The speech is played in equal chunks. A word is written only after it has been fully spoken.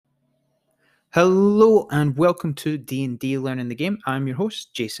Hello and welcome to D&D Learning the Game. I'm your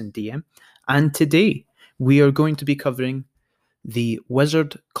host, Jason DM, and today we are going to be covering the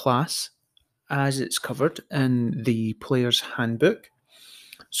Wizard class as it's covered in the Player's Handbook.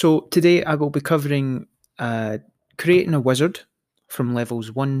 So today I will be covering creating a wizard from levels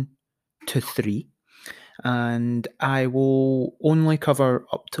 1 to 3, and I will only cover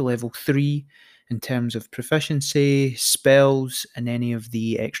up to level 3 in terms of proficiency, spells, and any of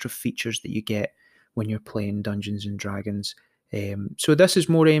the extra features that you get when you're playing Dungeons and Dragons. So this is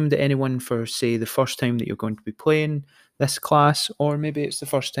more aimed at anyone for, say, the first time that you're going to be playing this class, or maybe it's the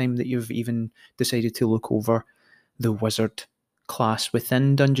first time that you've even decided to look over the wizard class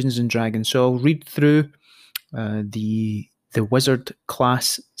within Dungeons and Dragons. So I'll read through the wizard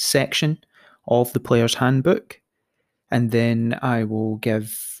class section of the Player's Handbook, and then I will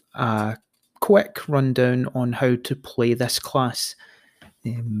give a quick rundown on how to play this class.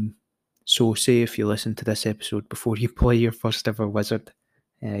 So say if you listen to this episode before you play your first ever wizard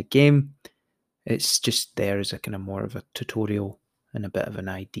game, it's just there as a kind of more of a tutorial and a bit of an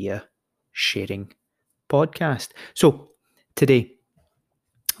idea sharing podcast. So today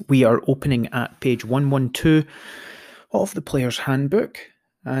we are opening at page 112 of the Player's Handbook,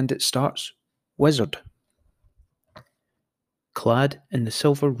 and it starts Wizard. Clad in the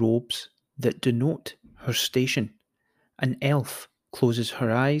silver robes that denote her station, an elf closes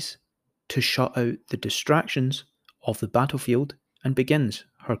her eyes to shut out the distractions of the battlefield and begins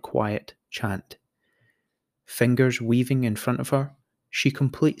her quiet chant. Fingers weaving in front of her, she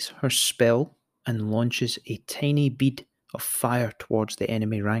completes her spell and launches a tiny bead of fire towards the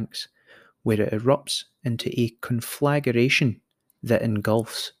enemy ranks, where it erupts into a conflagration that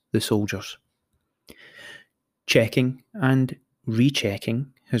engulfs the soldiers. Checking and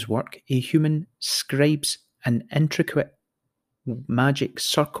rechecking his work, a human scribes an intricate magic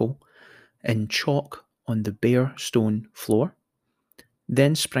circle in chalk on the bare stone floor,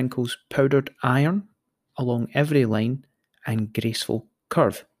 then sprinkles powdered iron along every line and graceful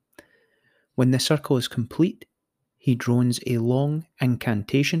curve. When the circle is complete, he drones a long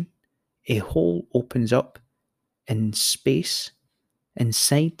incantation. A hole opens up in space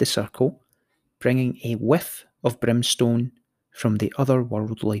inside the circle, bringing a whiff of brimstone from the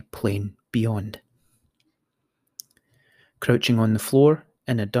otherworldly plane beyond. Crouching on the floor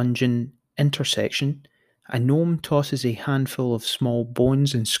in a dungeon intersection, a gnome tosses a handful of small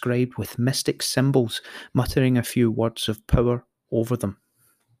bones inscribed with mystic symbols, muttering a few words of power over them.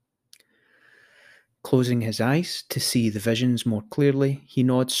 Closing his eyes to see the visions more clearly, he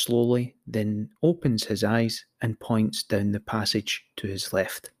nods slowly, then opens his eyes and points down the passage to his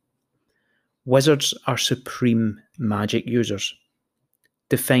left. Wizards are supreme magic users,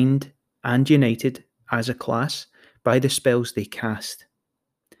 defined and united as a class by the spells they cast.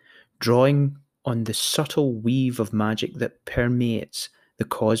 Drawing on the subtle weave of magic that permeates the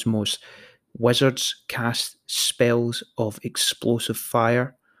cosmos, wizards cast spells of explosive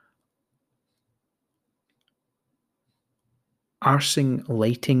fire, arcing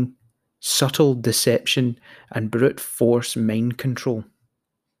lighting, subtle deception, and brute force mind control.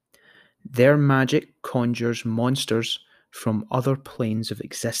 Their magic conjures monsters from other planes of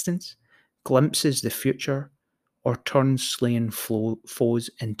existence, glimpses the future, or turns slain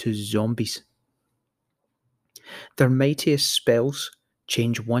foes into zombies. Their mightiest spells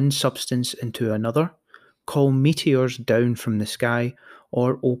change one substance into another, call meteors down from the sky,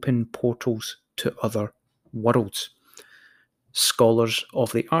 or open portals to other worlds. Scholars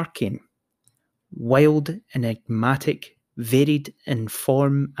of the arcane, wild, enigmatic, varied in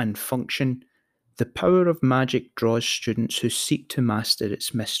form and function, the power of magic draws students who seek to master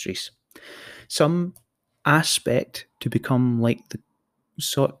its mysteries. Some aspect to become like the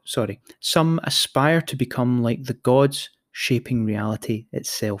some aspire to become like the gods shaping reality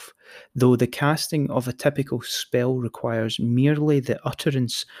itself, though the casting of a typical spell requires merely the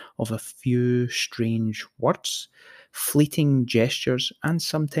utterance of a few strange words, fleeting gestures, and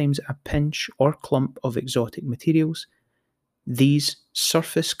sometimes a pinch or clump of exotic materials. These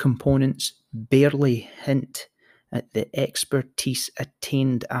surface components barely hint at the expertise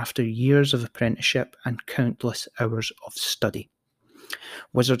attained after years of apprenticeship and countless hours of study.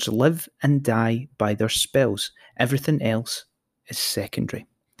 Wizards live and die by their spells. Everything else is secondary.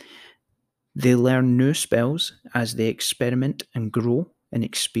 They learn new spells as they experiment and grow in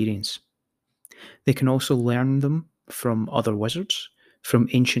experience. They can also learn them from other wizards, from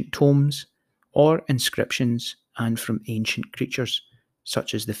ancient tomes or inscriptions, and from ancient creatures,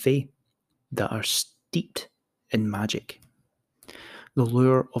 such as the Fae, that are steeped in magic. The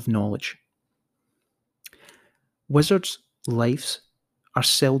lure of knowledge. Wizards' lives are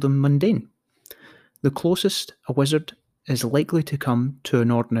seldom mundane. The closest a wizard is likely to come to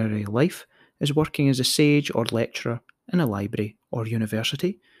an ordinary life is working as a sage or lecturer in a library or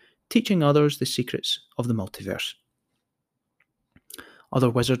university, teaching others the secrets of the multiverse. Other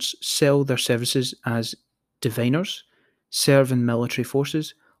wizards sell their services as diviners, serve in military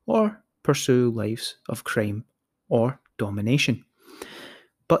forces, or pursue lives of crime or domination.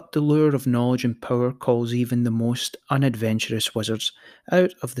 But the lure of knowledge and power calls even the most unadventurous wizards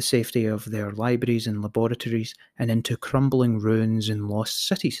out of the safety of their libraries and laboratories and into crumbling ruins and lost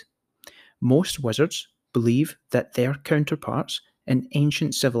cities. Most wizards believe that their counterparts in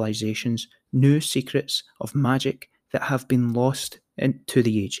ancient civilizations knew secrets of magic that have been lost into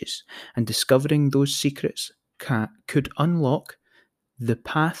the ages, and discovering those secrets could unlock the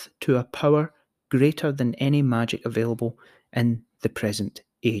path to a power greater than any magic available in the present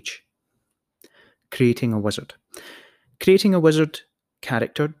age. Creating a wizard. Creating a wizard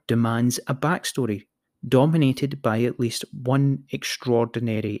character demands a backstory dominated by at least one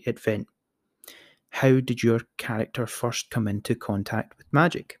extraordinary event. How did your character first come into contact with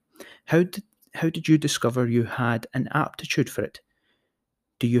magic? How did you discover you had an aptitude for it?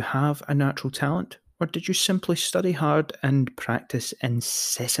 Do you have a natural talent, or did you simply study hard and practice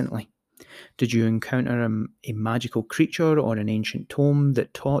incessantly? Did you encounter a magical creature or an ancient tome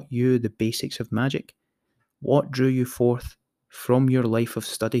that taught you the basics of magic? What drew you forth from your life of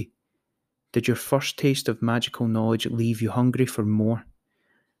study? Did your first taste of magical knowledge leave you hungry for more?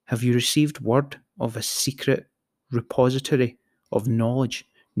 Have you received word of a secret repository of knowledge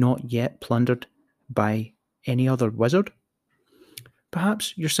not yet plundered by any other wizard?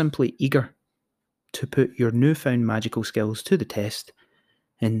 Perhaps you're simply eager to put your newfound magical skills to the test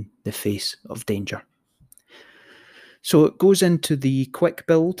in the face of danger. So it goes into the quick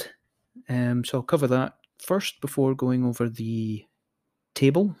build. So I'll cover that first before going over the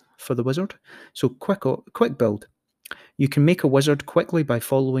table for the wizard. So quick build. You can make a wizard quickly by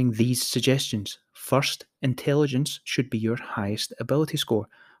following these suggestions. First, intelligence should be your highest ability score,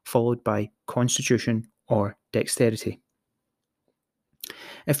 followed by constitution or dexterity.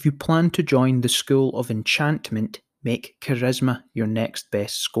 If you plan to join the School of Enchantment, make charisma your next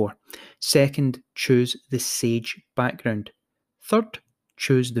best score. Second, choose the sage background. Third,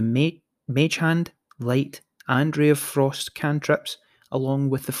 choose the mage hand, light, and ray of frost cantrips, along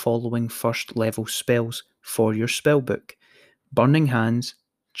with the following first level spells for your spellbook: Burning Hands,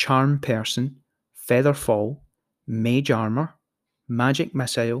 Charm Person, Feather Fall, Mage Armor, Magic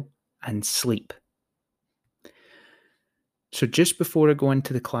Missile, and Sleep. So just before I go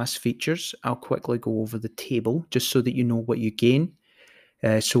into the class features, I'll quickly go over the table just so that you know what you gain.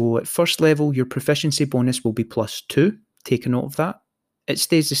 So at first level, your proficiency bonus will be +2. Take a note of that. It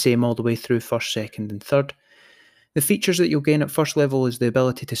stays the same all the way through first, second, and third. The features that you'll gain at first level is the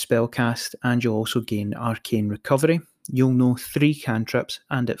ability to spellcast, and you'll also gain Arcane Recovery. You'll know 3 cantrips,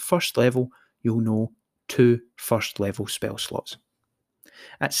 and at first level, you'll know 2 first level spell slots.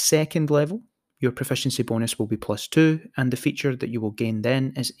 At second level, your proficiency bonus will be +2, and the feature that you will gain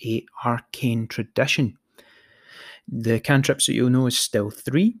then is a Arcane Tradition. The cantrips that you'll know is still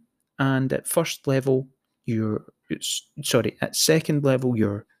 3, and at at second level,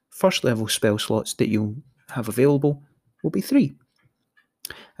 your first level spell slots that you'll have available will be 3.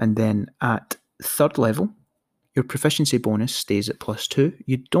 And then at third level, your proficiency bonus stays at +2.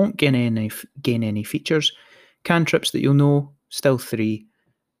 You don't gain any features. Cantrips that you'll know, still 3.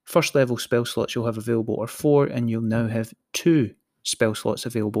 First level spell slots you'll have available are 4, and you'll now have 2 spell slots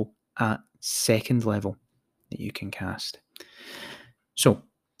available at second level that you can cast. So,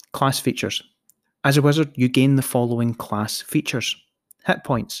 class features. As a wizard, you gain the following class features. Hit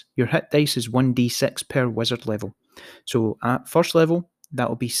points. Your hit dice is 1d6 per wizard level. So at first level, that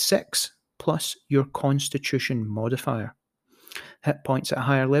will be 6 plus your constitution modifier. Hit points at a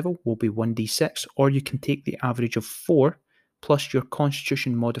higher level will be 1d6, or you can take the average of 4 plus your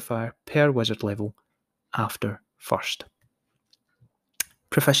constitution modifier per wizard level after first.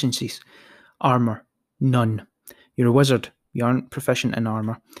 Proficiencies. Armor, none. You're a wizard, you aren't proficient in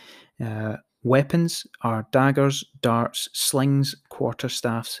armor. Weapons are daggers, darts, slings,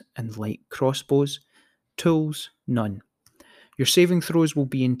 quarterstaffs, and light crossbows. Tools, none. Your saving throws will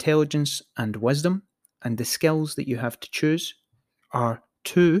be intelligence and wisdom, and the skills that you have to choose are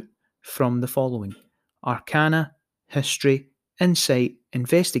 2 from the following: Arcana, History, Insight,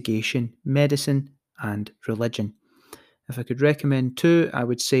 Investigation, Medicine, and Religion. If I could recommend 2, I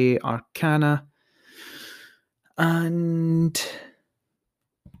would say Arcana and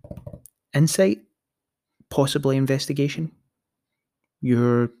Insight, possibly Investigation.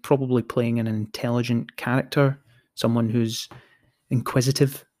 You're probably playing an intelligent character, someone who's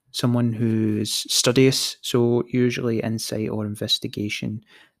inquisitive someone who's studious, so usually insight or investigation,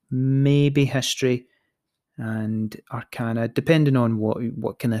 maybe history and arcana, depending on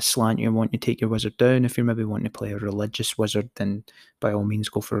what kind of slant you want to take your wizard down. If you're maybe wanting to play a religious wizard, then by all means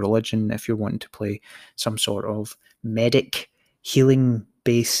go for religion. If you're wanting to play some sort of medic, healing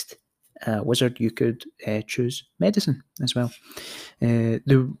based wizard, you could choose medicine as well.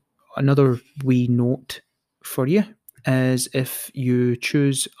 Another wee note for you is if you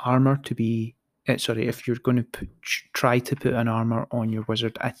choose armor to be if you're going to try to put an armor on your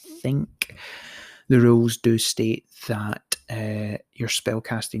wizard, I think the rules do state that your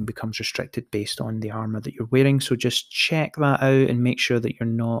spellcasting becomes restricted based on the armor that you're wearing. So just check that out and make sure that you're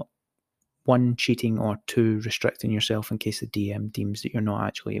not, one, cheating, or two, restricting yourself in case the DM deems that you're not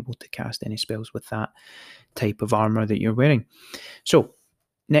actually able to cast any spells with that type of armor that you're wearing. So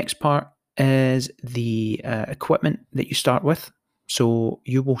next part is the equipment that you start with. So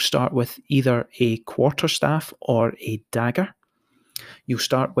you will start with either a quarterstaff or a dagger. You'll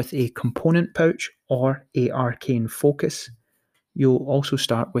start with a component pouch or a arcane focus. You'll also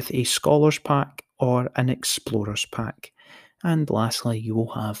start with a scholar's pack or an explorer's pack. And lastly, you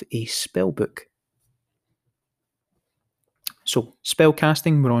will have a spellbook. So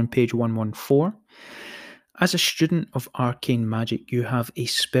spellcasting, we're on page 114. As a student of arcane magic, you have a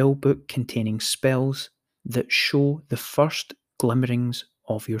spellbook containing spells that show the first glimmerings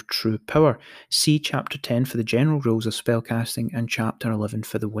of your true power. See Chapter 10 for the general rules of spellcasting and Chapter 11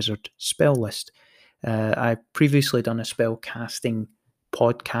 for the wizard spell list. I've previously done a spellcasting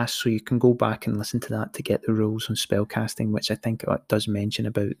podcast, so you can go back and listen to that to get the rules on spellcasting, which I think it does mention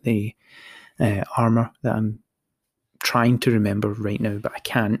about the armor that I'm trying to remember right now, but I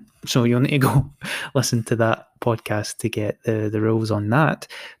can't. So you'll need to go listen to that podcast to get the rules on that.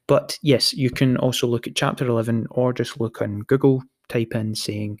 But yes, you can also look at Chapter 11 or just look on Google, type in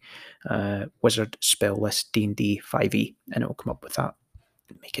saying wizard spell list D&D 5e, and it'll come up with that.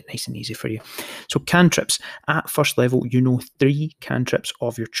 Make it nice and easy for you. So cantrips. At first level, you know 3 cantrips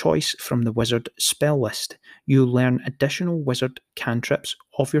of your choice from the wizard spell list. You learn additional wizard cantrips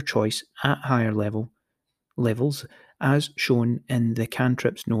of your choice at higher levels as shown in the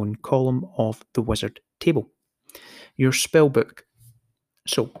cantrips known column of the wizard table. Your spellbook.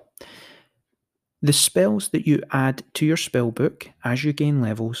 So the spells that you add to your spellbook as you gain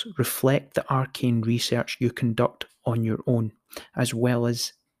levels reflect the arcane research you conduct on your own, as well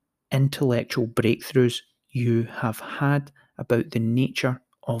as intellectual breakthroughs you have had about the nature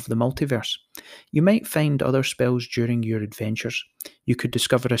of the multiverse. You might find other spells during your adventures. You could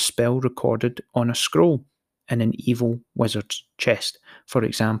discover a spell recorded on a scroll in an evil wizard's chest, for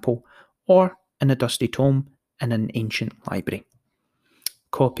example, or in a dusty tome in an ancient library.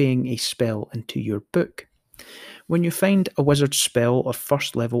 Copying a spell into your book. When you find a wizard spell of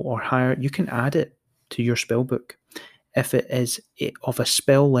first level or higher, you can add it to your spellbook. If it is of a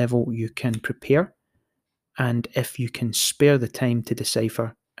spell level you can prepare, and if you can spare the time to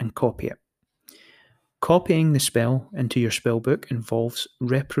decipher and copy it. Copying the spell into your spellbook involves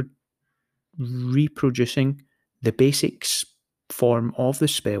reproducing the basic form of the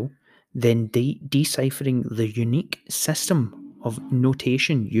spell, then deciphering the unique system of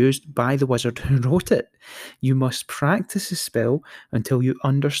notation used by the wizard who wrote it. You must practice the spell until you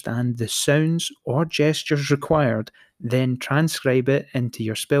understand the sounds or gestures required, then transcribe it into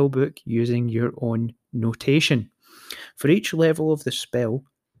your spellbook using your own notation. For each level of the spell,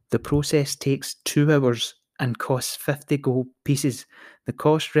 the process takes 2 hours and costs 50 gold pieces. The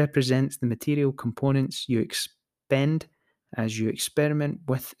cost represents the material components you expend as you experiment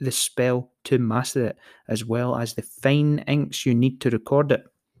with the spell to master it, as well as the fine inks you need to record it.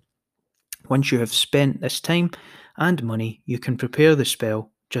 Once you have spent this time and money, you can prepare the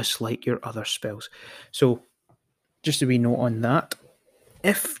spell just like your other spells. So, just a wee note on that.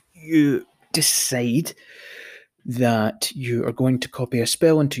 If you decide that you are going to copy a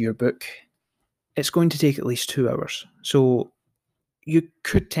spell into your book, it's going to take at least 2 hours. So you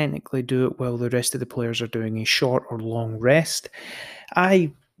could technically do it while the rest of the players are doing a short or long rest.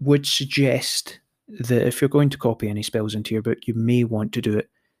 I would suggest that if you're going to copy any spells into your book, you may want to do it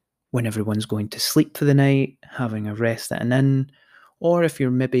when everyone's going to sleep for the night, having a rest at an inn, or if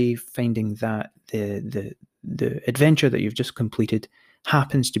you're maybe finding that the adventure that you've just completed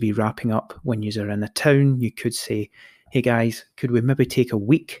happens to be wrapping up when you're in a town, you could say, hey guys, could we maybe take a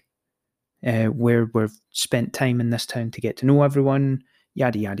week where we've spent time in this town to get to know everyone,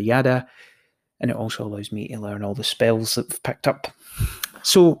 yada, yada, yada. And it also allows me to learn all the spells that we've picked up.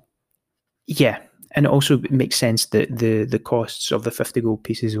 So, yeah. And it also makes sense that the costs of the 50 gold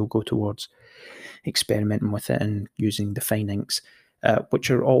pieces will go towards experimenting with it and using the fine inks. which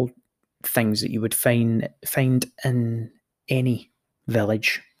are all things that you would find in any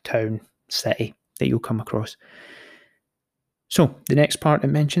village, town, city that you'll come across. So the next part it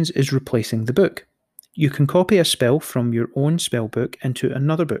mentions is replacing the book. You can copy a spell from your own spellbook into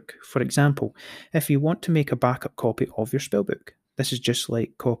another book. For example, if you want to make a backup copy of your spellbook, this is just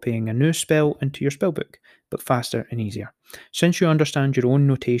like copying a new spell into your spellbook, but faster and easier. Since you understand your own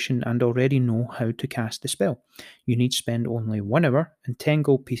notation and already know how to cast the spell, you need to spend only 1 hour and 10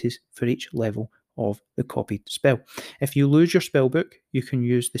 gold pieces for each level of the copied spell. If you lose your spellbook, you can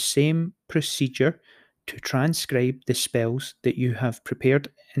use the same procedure to transcribe the spells that you have prepared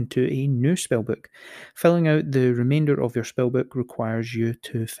into a new spellbook. Filling out the remainder of your spellbook requires you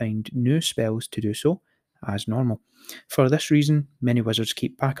to find new spells to do so, as normal. For this reason, many wizards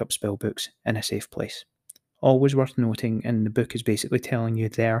keep backup spellbooks in a safe place. Always worth noting, and the book is basically telling you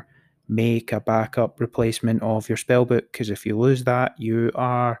there, make a backup replacement of your spellbook, because if you lose that, you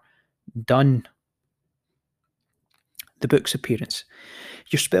are done. The book's appearance.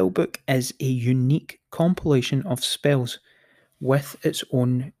 Your spellbook is a unique compilation of spells with its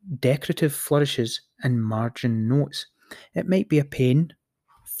own decorative flourishes and margin notes. It might be a plain,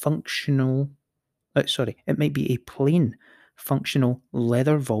 functional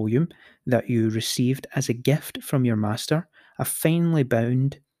leather volume that you received as a gift from your master, a finely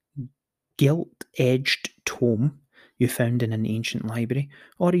bound, gilt-edged tome you found in an ancient library,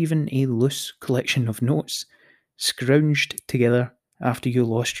 or even a loose collection of notes scrounged together after you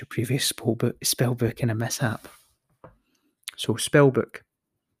lost your previous spellbook in a mishap. So, spellbook.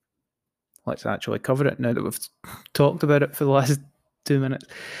 Let's actually cover it now that we've talked about it for the last 2 minutes.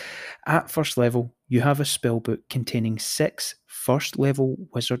 At first level, you have a spellbook containing 6 first-level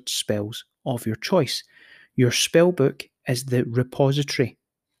wizard spells of your choice. Your spellbook is the repository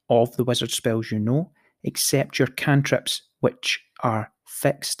of the wizard spells you know, except your cantrips, which are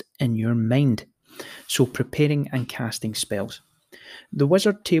fixed in your mind. So, preparing and casting spells. The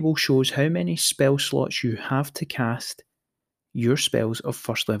wizard table shows how many spell slots you have to cast your spells of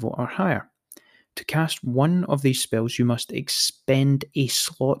first level or higher. To cast one of these spells, you must expend a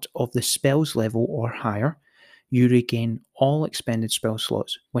slot of the spell's level or higher. You regain all expended spell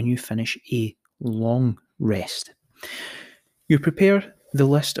slots when you finish a long rest. You prepare the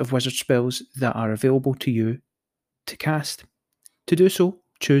list of wizard spells that are available to you to cast. To do so,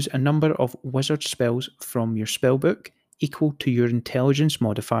 choose a number of wizard spells from your spellbook equal to your intelligence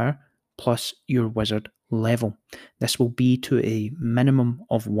modifier plus your wizard level. This will be to a minimum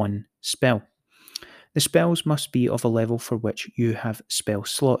of 1 spell. The spells must be of a level for which you have spell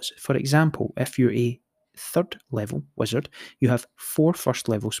slots. For example, if you're a 3rd level wizard, you have 4 first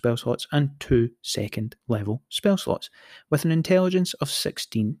level spell slots and 2 second level spell slots. With an intelligence of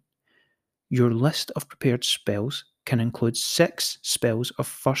 16, your list of prepared spells can include 6 spells of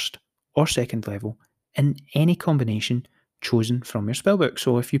 1st or 2nd level in any combination chosen from your spellbook.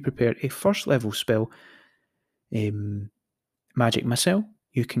 So if you prepare a 1st level spell, Magic Missile,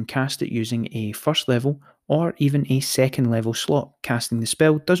 you can cast it using a 1st level or even a 2nd level slot. Casting the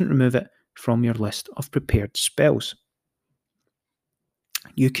spell doesn't remove it from your list of prepared spells.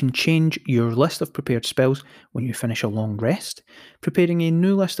 You can change your list of prepared spells when you finish a long rest. Preparing a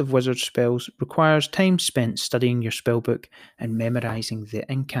new list of wizard spells requires time spent studying your spellbook and memorizing the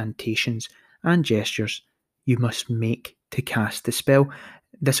incantations and gestures you must make to cast the spell.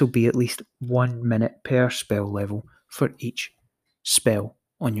 This will be at least 1 minute per spell level for each spell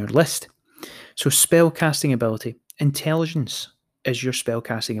on your list. So, spell casting ability. Intelligence is your spell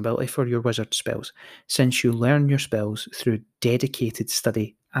casting ability for your wizard spells, since you learn your spells through dedicated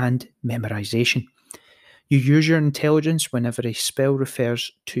study and memorization. You use your intelligence whenever a spell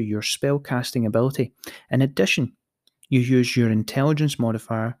refers to your spell casting ability. In addition, you use your intelligence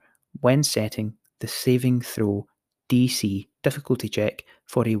modifier when setting the saving throw DC difficulty check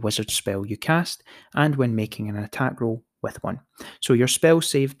for a wizard spell you cast and when making an attack roll with one. So your spell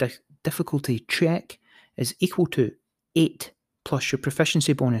save difficulty check is equal to 8 plus your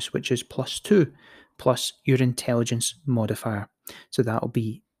proficiency bonus, which is +2, plus your intelligence modifier. So that'll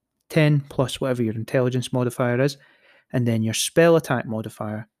be 10 plus whatever your intelligence modifier is, and then your spell attack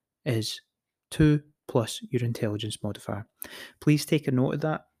modifier is 2 plus your intelligence modifier. Please take a note of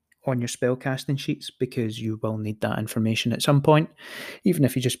that on your spell casting sheets because you will need that information at some point. Even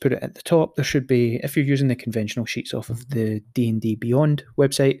if you just put it at the top, there should be, if you're using the conventional sheets off of the D&D Beyond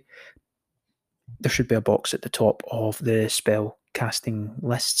website, there should be a box at the top of the spell casting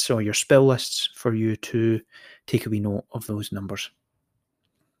lists or your spell lists for you to take a wee note of those numbers.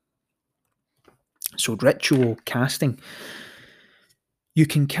 So, ritual casting. You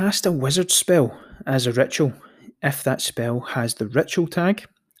can cast a wizard spell as a ritual. if that spell has the ritual tag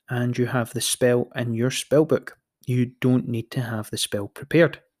and you have the spell in your spellbook. You don't need to have the spell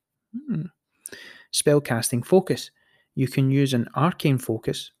prepared. Spellcasting focus. You can use an arcane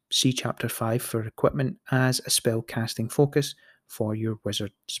focus, see chapter 5 for equipment, as a spellcasting focus for your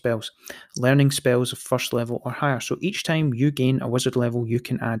wizard spells. Learning spells of first level or higher. So each time you gain a wizard level, you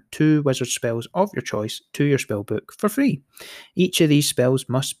can add 2 wizard spells of your choice to your spellbook for free. Each of these spells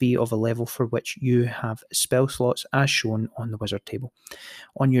must be of a level for which you have spell slots as shown on the wizard table.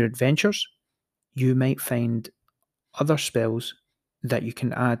 On your adventures, you might find other spells that you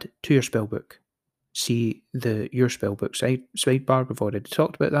can add to your spellbook. See your spellbook sidebar. We've already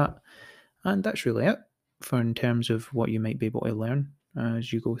talked about that, and that's really it for in terms of what you might be able to learn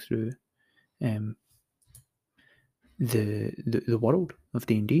as you go through the world of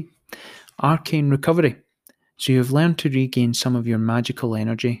D&D. Arcane recovery. So you've learned to regain some of your magical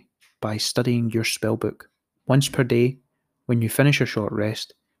energy by studying your spellbook. Once per day, when you finish a short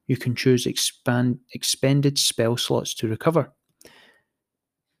rest, you can choose expended spell slots to recover.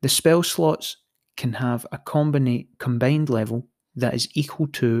 The spell slots can have a combined level that is equal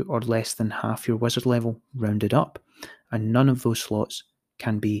to or less than half your wizard level, rounded up, and none of those slots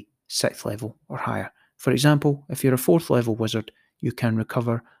can be 6th level or higher. For example, if you're a 4th level wizard, you can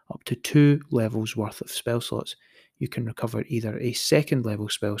recover up to 2 levels worth of spell slots. You can recover either a 2nd level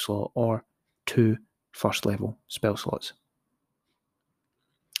spell slot or 2 1st level spell slots.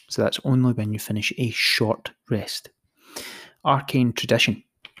 So that's only when you finish a short rest. Arcane tradition.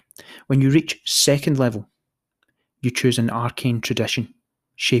 When you reach 2nd level, you choose an arcane tradition,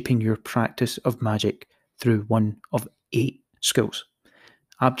 shaping your practice of magic through one of 8 skills: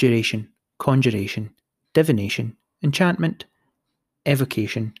 abjuration, conjuration, divination, enchantment,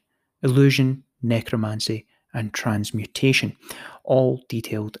 evocation, illusion, necromancy, and transmutation, all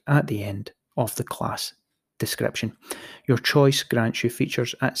detailed at the end of the class description. Your choice grants you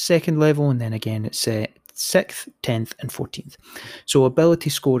features at 2nd level, and then again it's 6th, 10th, and 14th. So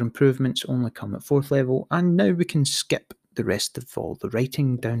ability score improvements only come at 4th level, and now we can skip the rest of all the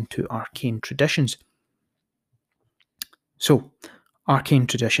writing down to arcane traditions. So, arcane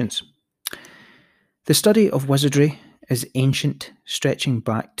traditions. The study of wizardry is ancient, stretching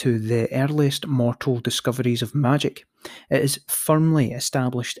back to the earliest mortal discoveries of magic. It is firmly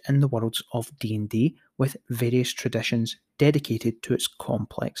established in the worlds of D&D, with various traditions dedicated to its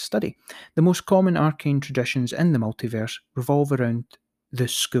complex study. The most common arcane traditions in the multiverse revolve around the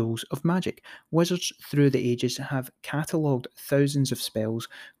schools of magic. Wizards through the ages have catalogued thousands of spells,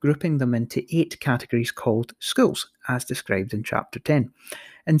 grouping them into 8 categories called schools, as described in Chapter 10.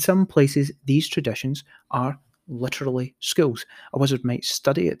 In some places, these traditions are literally schools. A wizard might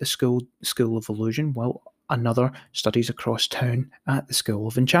study at the school of illusion, while another studies across town at the School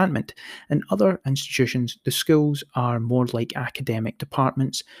of Enchantment. In other institutions, the schools are more like academic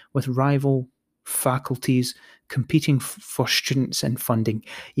departments, with rival faculties competing for students and funding.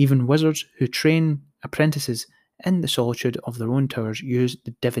 Even wizards who train apprentices in the solitude of their own towers use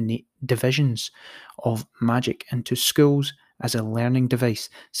the divisions of magic into schools as a learning device,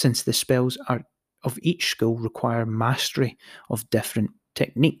 since the spells of each school require mastery of different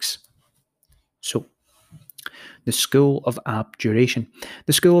techniques. So, the School of Abjuration.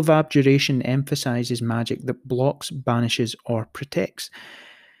 The School of Abjuration emphasizes magic that blocks, banishes, or protects.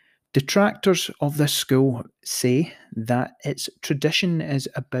 Detractors of this school say that its tradition is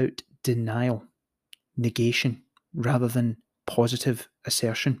about denial, negation, rather than positive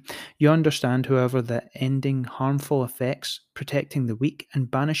assertion. You understand, however, that ending harmful effects, protecting the weak, and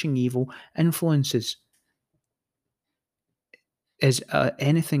banishing evil influences is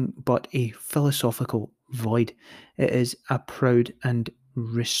anything but a philosophical void. It is a proud and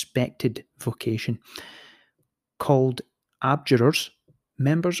respected vocation. Called abjurers,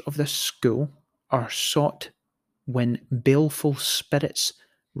 members of this school are sought when baleful spirits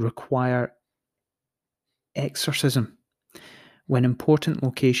require exorcism, when important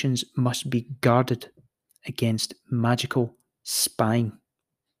locations must be guarded against magical spying,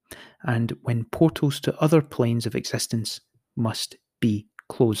 and when portals to other planes of existence must be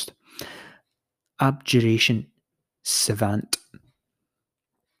closed. Abjuration Savant.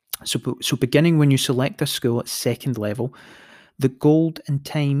 So beginning when you select a school at 2nd level, the gold and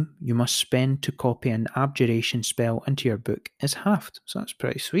time you must spend to copy an abjuration spell into your book is halved. So that's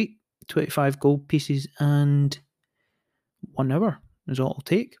pretty sweet. 25 gold pieces and 1 hour is all it'll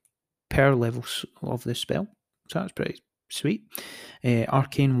take per level of the spell. So that's pretty sweet.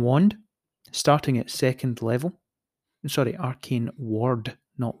 Arcane Wand, starting at 2nd level. Sorry, Arcane Ward,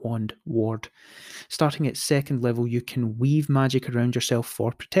 not wand, ward. Starting at 2nd level, you can weave magic around yourself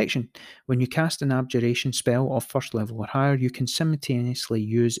for protection. When you cast an abjuration spell of 1st level or higher, you can simultaneously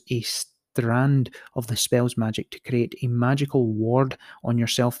use a strand of the spell's magic to create a magical ward on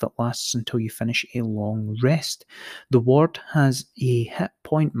yourself that lasts until you finish a long rest. The ward has a hit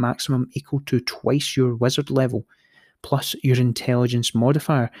point maximum equal to twice your wizard level, plus your intelligence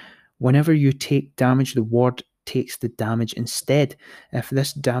modifier. Whenever you take damage, the ward takes the damage instead. If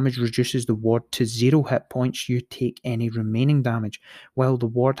this damage reduces the ward to 0 hit points, you take any remaining damage. While the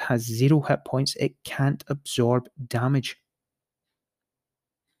ward has 0 hit points, it can't absorb damage.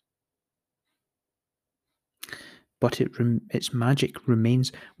 But its magic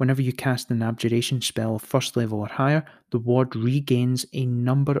remains. Whenever you cast an abjuration spell of 1st level or higher, the ward regains a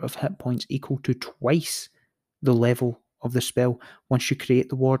number of hit points equal to twice the level of the spell. Once you create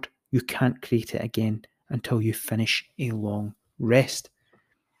the ward, you can't create it again until you finish a long rest.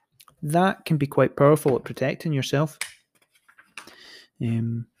 That can be quite powerful at protecting yourself.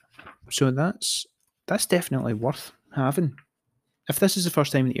 So that's definitely worth having. If this is the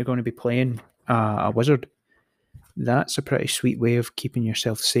first time that you're going to be playing a wizard, that's a pretty sweet way of keeping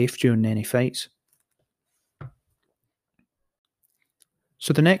yourself safe during any fights.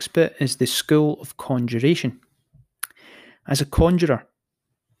 So the next bit is the School of Conjuration. As a conjurer,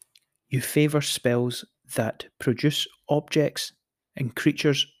 you favour spells that produce objects and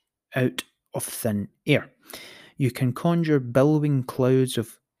creatures out of thin air. You can conjure billowing clouds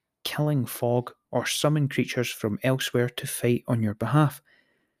of killing fog or summon creatures from elsewhere to fight on your behalf.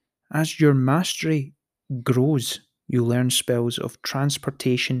 As your mastery grows, you learn spells of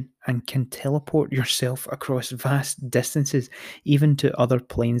transportation and can teleport yourself across vast distances, even to other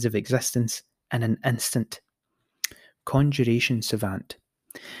planes of existence, in an instant. Conjuration Savant.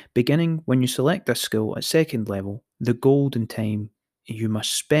 Beginning when you select this skill at 2nd level, the golden time you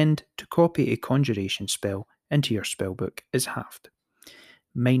must spend to copy a conjuration spell into your spellbook is halved.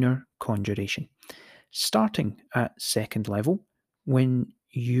 Minor Conjuration. Starting at 2nd level, when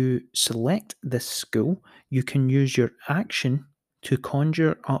you select this skill, you can use your action to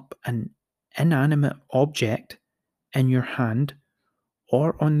conjure up an inanimate object in your hand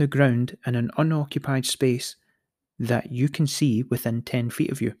or on the ground in an unoccupied space that you can see within 10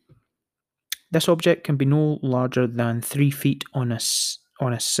 feet of you. This object can be no larger than 3 feet on a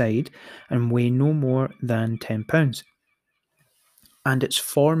side and weigh no more than 10 pounds. And its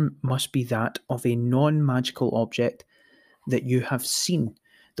form must be that of a non-magical object that you have seen.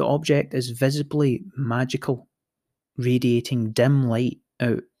 The object is visibly magical, radiating dim light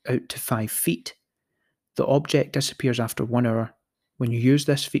out to 5 feet. The object disappears after 1 hour when you use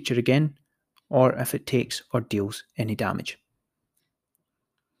this feature again, or if it takes or deals any damage.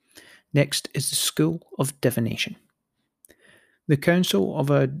 Next is the School of Divination. The counsel of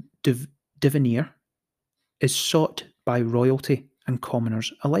a diviner is sought by royalty and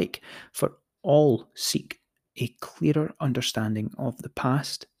commoners alike, for all seek a clearer understanding of the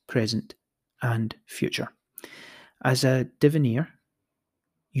past, present, and future. As a diviner,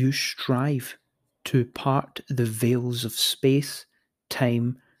 you strive to part the veils of space,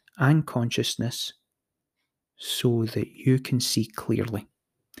 time, and consciousness so that you can see clearly.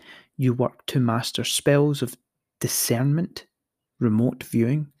 You work to master spells of discernment, remote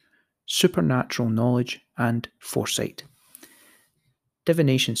viewing, supernatural knowledge, and foresight.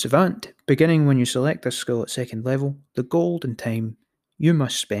 Divination Savant. Beginning when you select this skill at 2nd level, the golden time you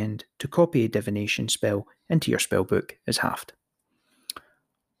must spend to copy a divination spell into your spellbook is halved.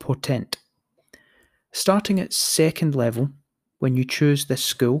 Portent. Starting at 2nd level, when you choose this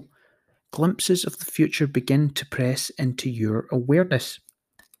skill, glimpses of the future begin to press into your awareness.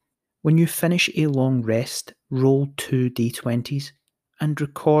 When you finish a long rest, roll 2 d20s and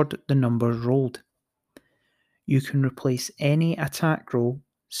record the number rolled. You can replace any attack roll,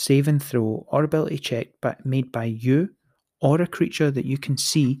 save and throw, or ability check made by you or a creature that you can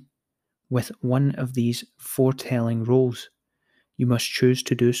see with one of these foretelling rolls. You must choose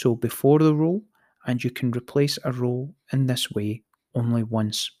to do so before the roll, and you can replace a roll in this way only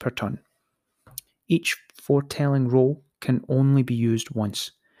once per turn. Each foretelling roll can only be used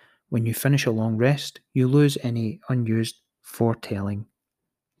once. When you finish a long rest, you lose any unused foretelling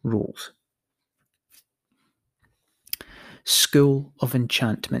rolls. School of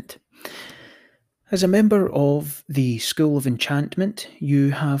Enchantment. As a member of the School of Enchantment,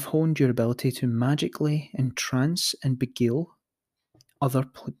 you have honed your ability to magically entrance and beguile other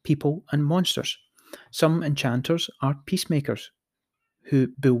people and monsters. Some enchanters are peacemakers who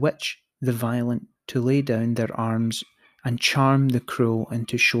bewitch the violent to lay down their arms and charm the cruel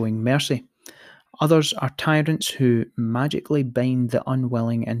into showing mercy. Others are tyrants who magically bind the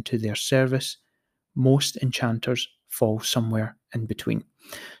unwilling into their service. Most enchanters fall somewhere in between.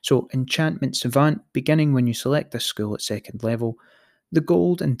 So, Enchantment Savant, beginning when you select this school at second level, the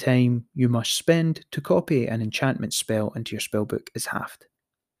gold and time you must spend to copy an enchantment spell into your spellbook is halved.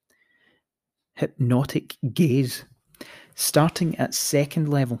 Hypnotic Gaze. Starting at second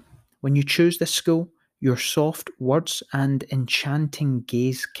level, when you choose this school, your soft words and enchanting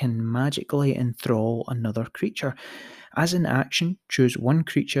gaze can magically enthrall another creature. As an action, choose one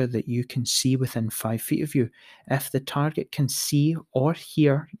creature that you can see within 5 feet of you. If the target can see or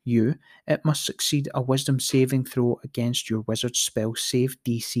hear you, it must succeed a wisdom saving throw against your wizard's spell save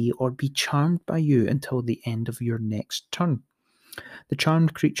DC or be charmed by you until the end of your next turn. The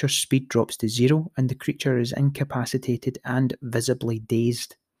charmed creature's speed drops to 0 and the creature is incapacitated and visibly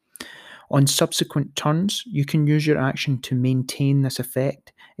dazed. On subsequent turns, you can use your action to maintain this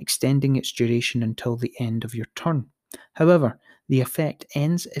effect, extending its duration until the end of your turn. However, the effect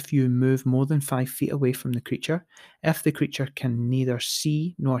ends if you move more than 5 feet away from the creature, if the creature can neither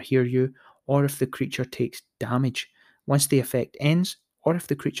see nor hear you, or if the creature takes damage. Once the effect ends, or if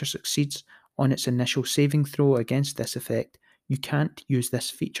the creature succeeds on its initial saving throw against this effect, you can't use this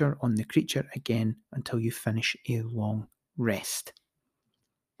feature on the creature again until you finish a long rest.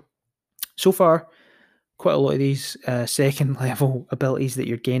 So far, quite a lot of these second level abilities that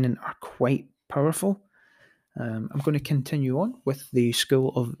you're gaining are quite powerful. I'm going to continue on with the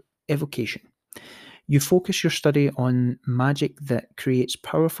School of Evocation. You focus your study on magic that creates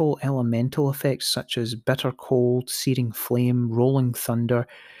powerful elemental effects such as bitter cold, searing flame, rolling thunder,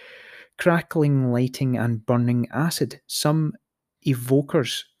 crackling lighting, and burning acid. Some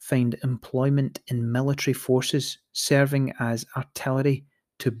evokers find employment in military forces, serving as artillery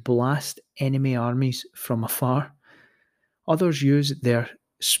to blast enemy armies from afar. Others use their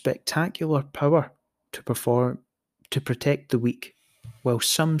spectacular power to protect the weak, while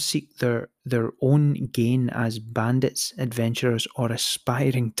some seek their own gain as bandits, adventurers, or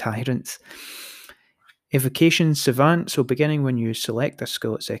aspiring tyrants. Evocation Savant. So beginning when you select a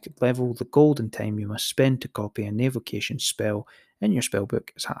skill at second level, the golden time you must spend to copy an evocation spell in your spellbook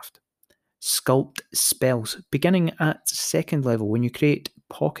is halved. Sculpt Spells. Beginning at second level, when you create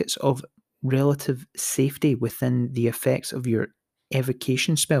pockets of relative safety within the effects of your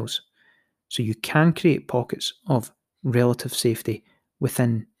evocation spells. So you can create pockets of relative safety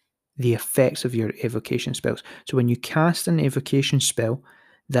within the effects of your evocation spells. So when you cast an evocation spell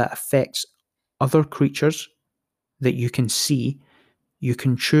that affects other creatures that you can see, you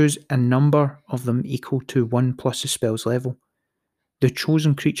can choose a number of them equal to 1 plus the spell's level. The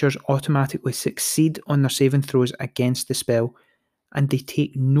chosen creatures automatically succeed on their saving throws against the spell, and they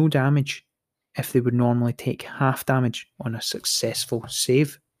take no damage if they would normally take half damage on a successful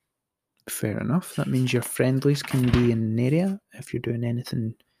save. Fair enough. That means your friendlies can be in an area if you're doing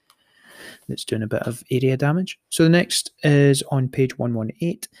anything that's doing a bit of area damage. So the next is on page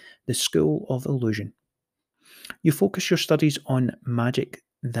 118, the School of Illusion. You focus your studies on magic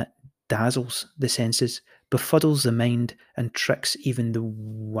that dazzles the senses, befuddles the mind, and tricks even the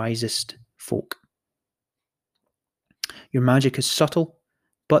wisest folk. Your magic is subtle,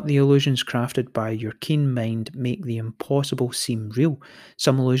 but the illusions crafted by your keen mind make the impossible seem real.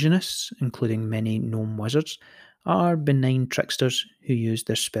 Some illusionists, including many gnome wizards, are benign tricksters who use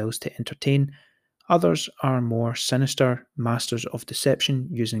their spells to entertain. Others are more sinister masters of deception,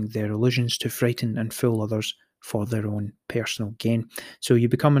 using their illusions to frighten and fool others for their own personal gain. So you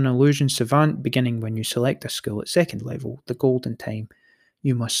become an illusion savant beginning when you select a skill at second level. The golden time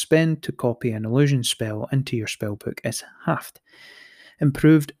you must spend to copy an illusion spell into your spellbook is halved.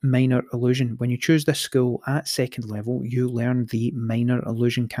 Improved Minor Illusion. When you choose this skill at second level, you learn the Minor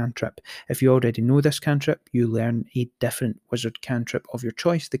Illusion cantrip. If you already know this cantrip, you learn a different wizard cantrip of your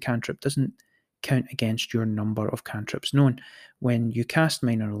choice. The cantrip doesn't count against your number of cantrips known. When you cast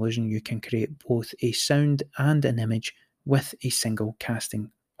Minor Illusion, you can create both a sound and an image with a single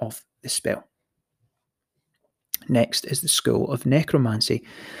casting of the spell. Next is the School of Necromancy.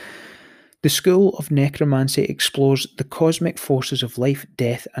 The School of Necromancy explores the cosmic forces of life,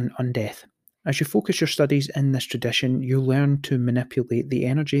 death, and undeath. As you focus your studies in this tradition, you learn to manipulate the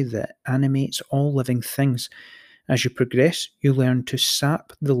energy that animates all living things. As you progress, you learn to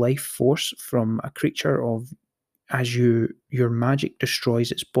sap the life force from a creature as your magic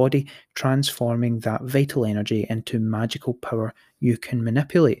destroys its body, transforming that vital energy into magical power you can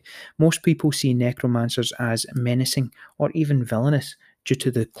manipulate. Most people see necromancers as menacing or even villainous due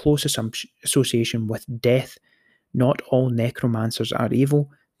to the close association with death. Not all necromancers are evil,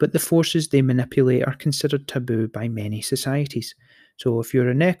 but the forces they manipulate are considered taboo by many societies. So if you're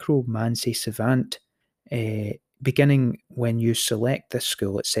a Necromancy Savant, beginning when you select this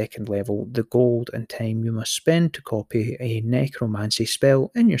skill at 2nd level, the gold and time you must spend to copy a Necromancy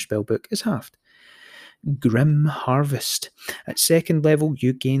spell in your spellbook is halved. Grim Harvest. At 2nd level,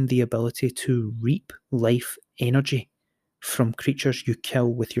 you gain the ability to reap life energy from creatures you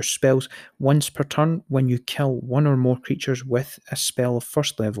kill with your spells. Once per turn, when you kill one or more creatures with a spell of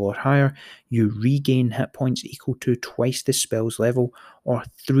 1st level or higher, you regain hit points equal to twice the spell's level or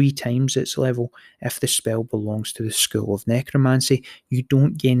 3 times its level if the spell belongs to the School of Necromancy. You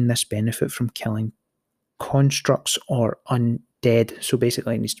don't gain this benefit from killing constructs or undead, so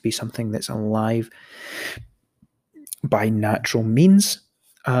basically it needs to be something that's alive by natural means.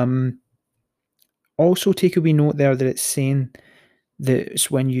 Also take a wee note there that it's saying that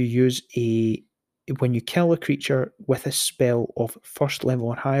it's when you kill a creature with a spell of 1st level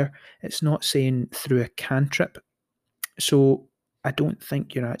or higher, it's not saying through a cantrip. So I don't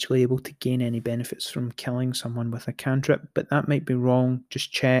think you're actually able to gain any benefits from killing someone with a cantrip, but that might be wrong.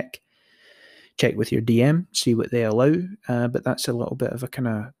 Just check with your DM, see what they allow. But that's a little bit of a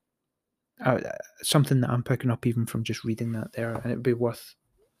kind of something that I'm picking up even from just reading that there, and it'd be worth.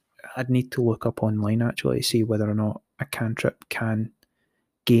 I'd need to look up online actually to see whether or not a cantrip can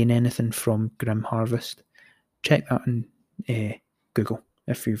gain anything from Grim Harvest. Check that on Google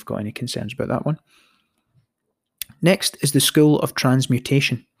if you've got any concerns about that one. Next is the School of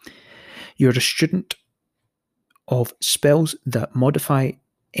Transmutation. You're a student of spells that modify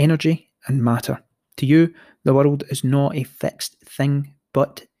energy and matter. To you, the world is not a fixed thing,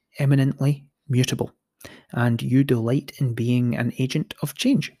 but eminently mutable, and you delight in being an agent of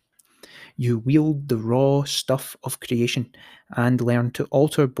change. You wield the raw stuff of creation and learn to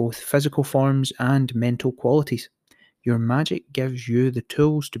alter both physical forms and mental qualities. Your magic gives you the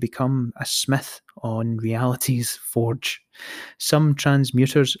tools to become a smith on reality's forge. Some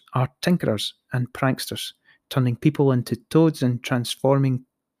transmuters are tinkerers and pranksters, turning people into toads and transforming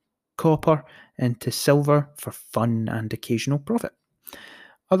copper into silver for fun and occasional profit.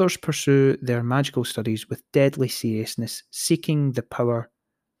 Others pursue their magical studies with deadly seriousness, seeking the power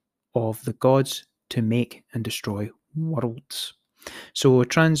of the gods to make and destroy worlds. So a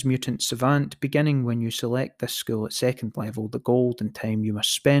transmutant savant, beginning when you select this school at 2nd level, the gold and time you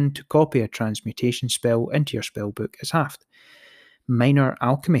must spend to copy a transmutation spell into your spellbook is halved. Minor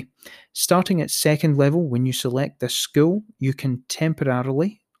alchemy. Starting at 2nd level, when you select this school, you can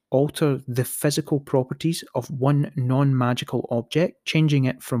temporarily alter the physical properties of one non-magical object, changing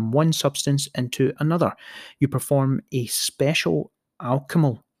it from one substance into another. You perform a special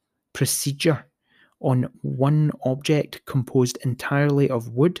alchemical procedure on one object composed entirely of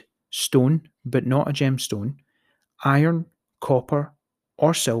wood, stone, but not a gemstone, iron, copper,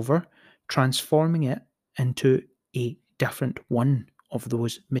 or silver, transforming it into a different one of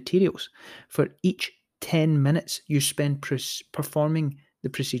those materials. For each 10 minutes you spend performing the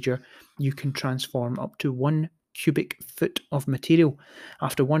procedure, you can transform up to 1 cubic foot of material.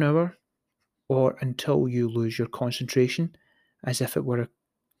 After 1 hour, or until you lose your concentration, as if you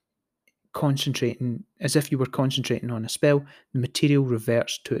were concentrating on a spell, the material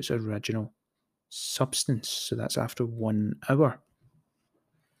reverts to its original substance. So that's after 1 hour.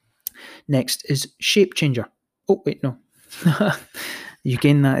 Next is Shape Changer. Oh, wait, no. You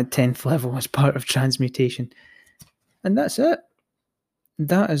gain that at 10th level as part of transmutation. And that's it.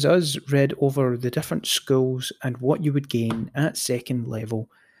 That is us read over the different skills and what you would gain at 2nd level,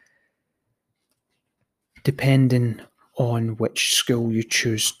 depending on which skill you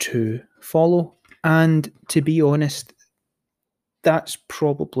choose to follow. And to be honest, that's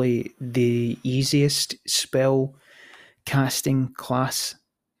probably the easiest spell casting class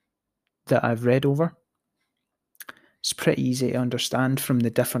that I've read over. It's pretty easy to understand from the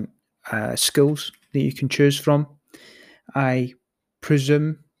different skills that you can choose from. I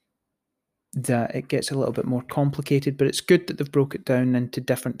presume that it gets a little bit more complicated, but it's good that they've broke it down into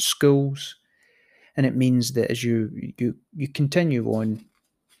different schools, and it means that as you continue on,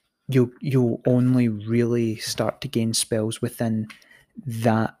 you'll only really start to gain spells within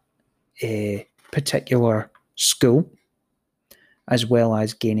that particular school, as well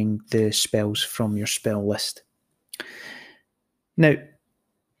as gaining the spells from your spell list. Now,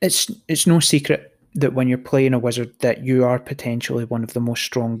 it's no secret that when you're playing a wizard that you are potentially one of the most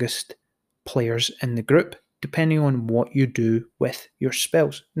strongest players in the group, depending on what you do with your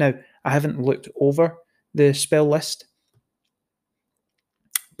spells. Now, I haven't looked over the spell list,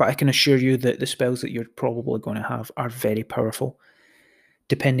 but I can assure you that the spells that you're probably going to have are very powerful,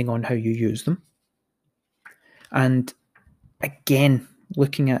 depending on how you use them. And again,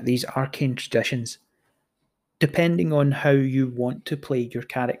 looking at these arcane traditions, depending on how you want to play your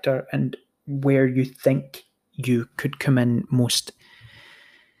character and where you think you could come in most,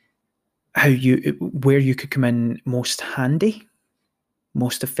 where you could come in most handy,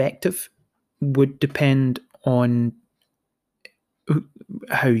 most effective, would depend on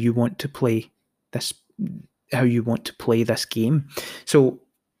how you want to play this game. So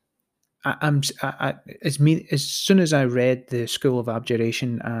as soon as I read the School of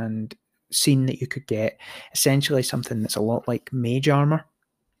Abjuration and seen that you could get essentially something that's a lot like mage armor,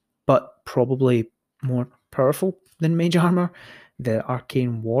 but probably more powerful than mage armor, the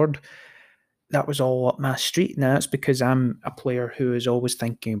Arcane Ward, that was all up my street. Now that's because I'm a player who is always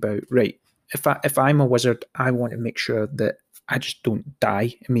thinking about, right, if I'm a wizard, I want to make sure that I just don't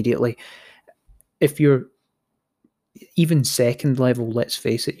die immediately. If you're even second level, let's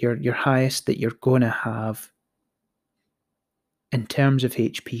face it, your highest that you're going to have in terms of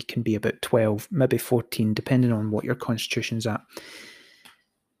HP can be about 12, maybe 14, depending on what your constitution's at.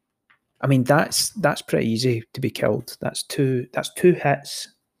 I mean, that's pretty easy to be killed. That's two hits.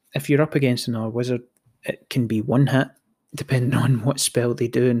 If you're up against another wizard, it can be one hit, depending on what spell they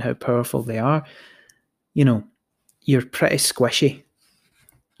do and how powerful they are. You know, you're pretty squishy.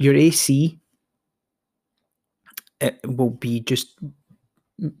 Your AC, it will be just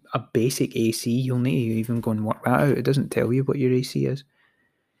a basic AC. You'll need to even go and work that out. It doesn't tell you what your AC is.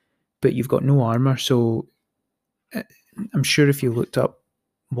 But you've got no armor, so I'm sure if you looked up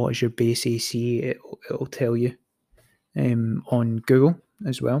what is your base AC, it'll tell you on Google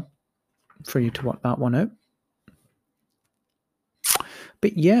as well for you to work that one out.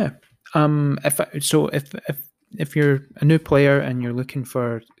 But yeah, if you're a new player and you're looking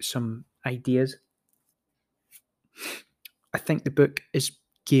for some ideas, I think the book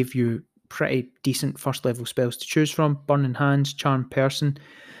gave you pretty decent first level spells to choose from: Burning Hands, Charm Person,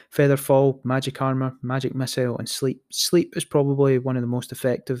 Feather Fall, Magic Armor, Magic Missile, and Sleep. Sleep is probably one of the most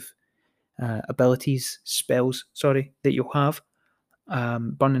effective spells that you'll have.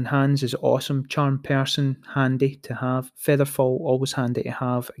 Burning Hands is awesome. Charm Person, handy to have. Feather Fall, always handy to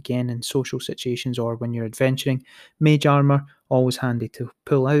have, again in social situations or when you're adventuring. Mage Armor, always handy to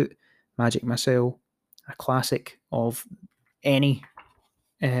pull out. Magic Missile, a classic of any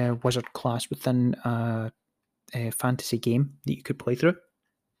wizard class within a fantasy game that you could play through.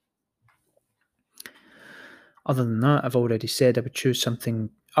 Other than that, I've already said I would choose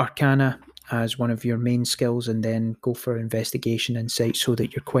something Arcana as one of your main skills, and then go for Investigation, Insight, so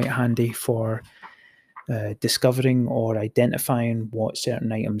that you're quite handy for discovering or identifying what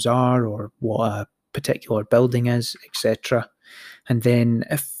certain items are or what a particular building is, etc. And then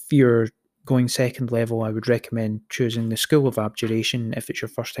if you're going second level, I would recommend choosing the School of Abjuration if it's your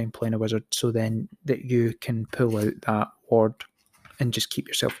first time playing a wizard, so then that you can pull out that ward and just keep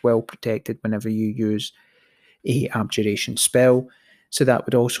yourself well protected whenever you use a abjuration spell. So that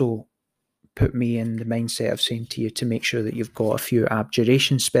would also put me in the mindset of saying to you to make sure that you've got a few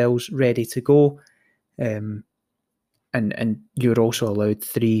abjuration spells ready to go. And you're also allowed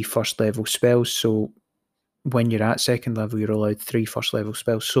 3 first level spells. So when you're at second level, you're allowed 3 first level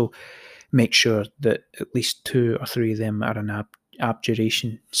spells. So make sure that at least 2 or 3 of them are an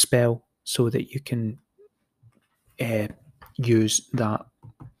abjuration spell, so that you can use that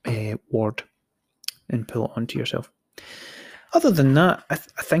ward and pull it onto yourself. Other than that, I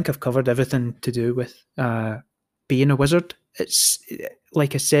think I've covered everything to do with being a wizard. It's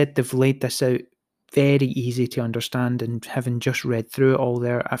like I said, they've laid this out very easy to understand, and having just read through it all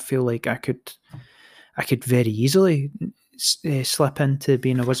there, I feel like I could very easily slip into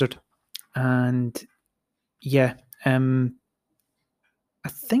being a wizard. And yeah, I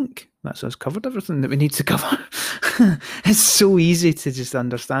think that's us covered everything that we need to cover. It's so easy to just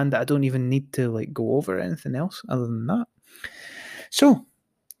understand that I don't even need to go over anything else other than that. So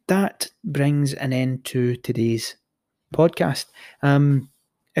that brings an end to today's podcast.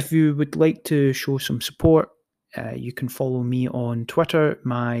 If you would like to show some support, you can follow me on Twitter.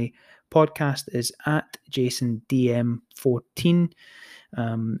 My podcast is at JasonDM14,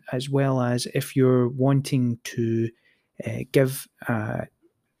 as well as if you're wanting to give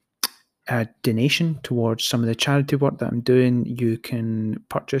a donation towards some of the charity work that I'm doing, you can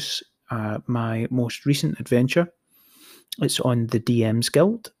purchase my most recent adventure. It's on the DM's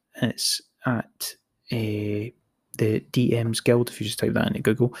Guild. It's at the DM's Guild, if you just type that into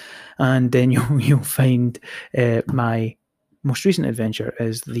Google, and then you'll find my most recent adventure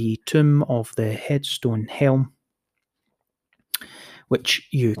is the Tomb of the Headstone Helm, which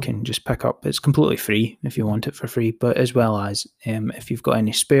you can just pick up. It's completely free if you want it for free, but as well as if you've got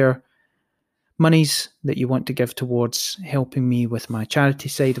any spare monies that you want to give towards helping me with my charity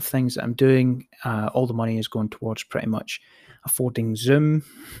side of things that I'm doing, all the money is going towards pretty much affording Zoom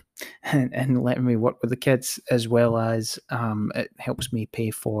and letting me work with the kids, as well as it helps me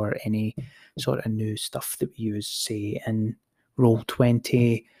pay for any sort of new stuff that we use, say in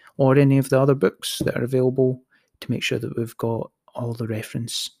Roll20 or any of the other books that are available, to make sure that we've got all the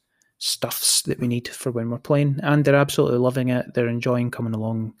reference stuffs that we need for when we're playing. And they're absolutely loving it. They're enjoying coming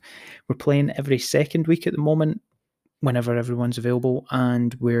along. We're playing every second week at the moment, whenever everyone's available,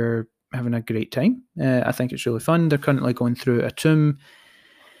 and we're having a great time. I think it's really fun. They're currently going through a tomb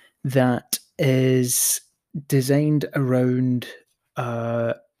that is designed around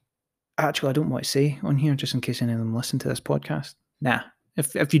actually, I don't want to say on here, just in case any of them listen to this podcast. Nah,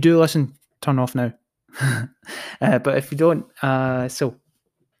 if you do listen, turn off now. But if you don't, so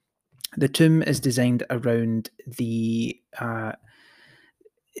the tomb is designed around the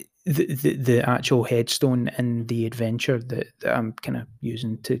actual headstone in the adventure that I'm kind of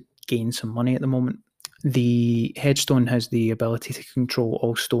using to gain some money at the moment. The headstone has the ability to control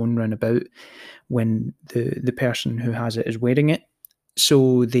all stone round about when the person who has it is wearing it.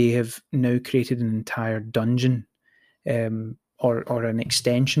 So they have now created an entire dungeon, or an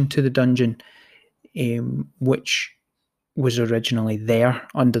extension to the dungeon, which was originally there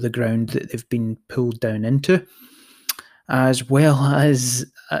under the ground that they've been pulled down into, as well as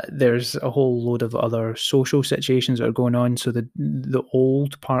there's a whole load of other social situations that are going on. So the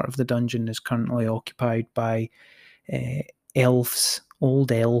old part of the dungeon is currently occupied by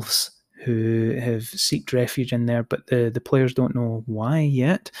old elves who have sought refuge in there, but the players don't know why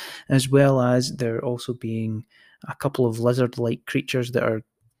yet, as well as there also being a couple of lizard-like creatures that are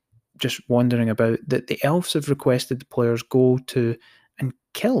just wandering about that the elves have requested the players go to and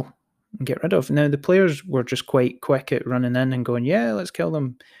kill and get rid of. Now, the players were just quite quick at running in and going, yeah, let's kill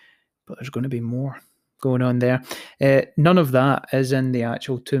them, but there's going to be more going on there. None of that is in the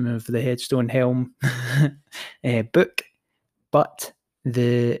actual Tomb of the Headstone Helm book, but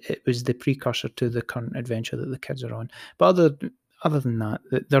it was the precursor to the current adventure that the kids are on. But other than that,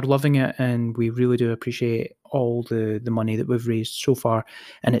 they're loving it, and we really do appreciate all the money that we've raised so far,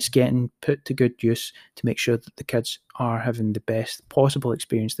 and it's getting put to good use to make sure that the kids are having the best possible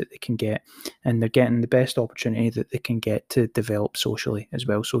experience that they can get, and they're getting the best opportunity that they can get to develop socially as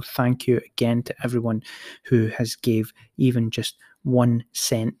well. So thank you again to everyone who has gave even just 1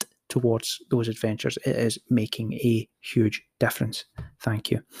 cent towards those adventures. It is making a huge difference.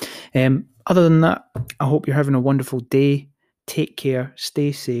 Thank you. Other than that, I hope you're having a wonderful day. Take care,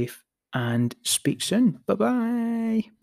 stay safe, and speak soon. Bye-bye.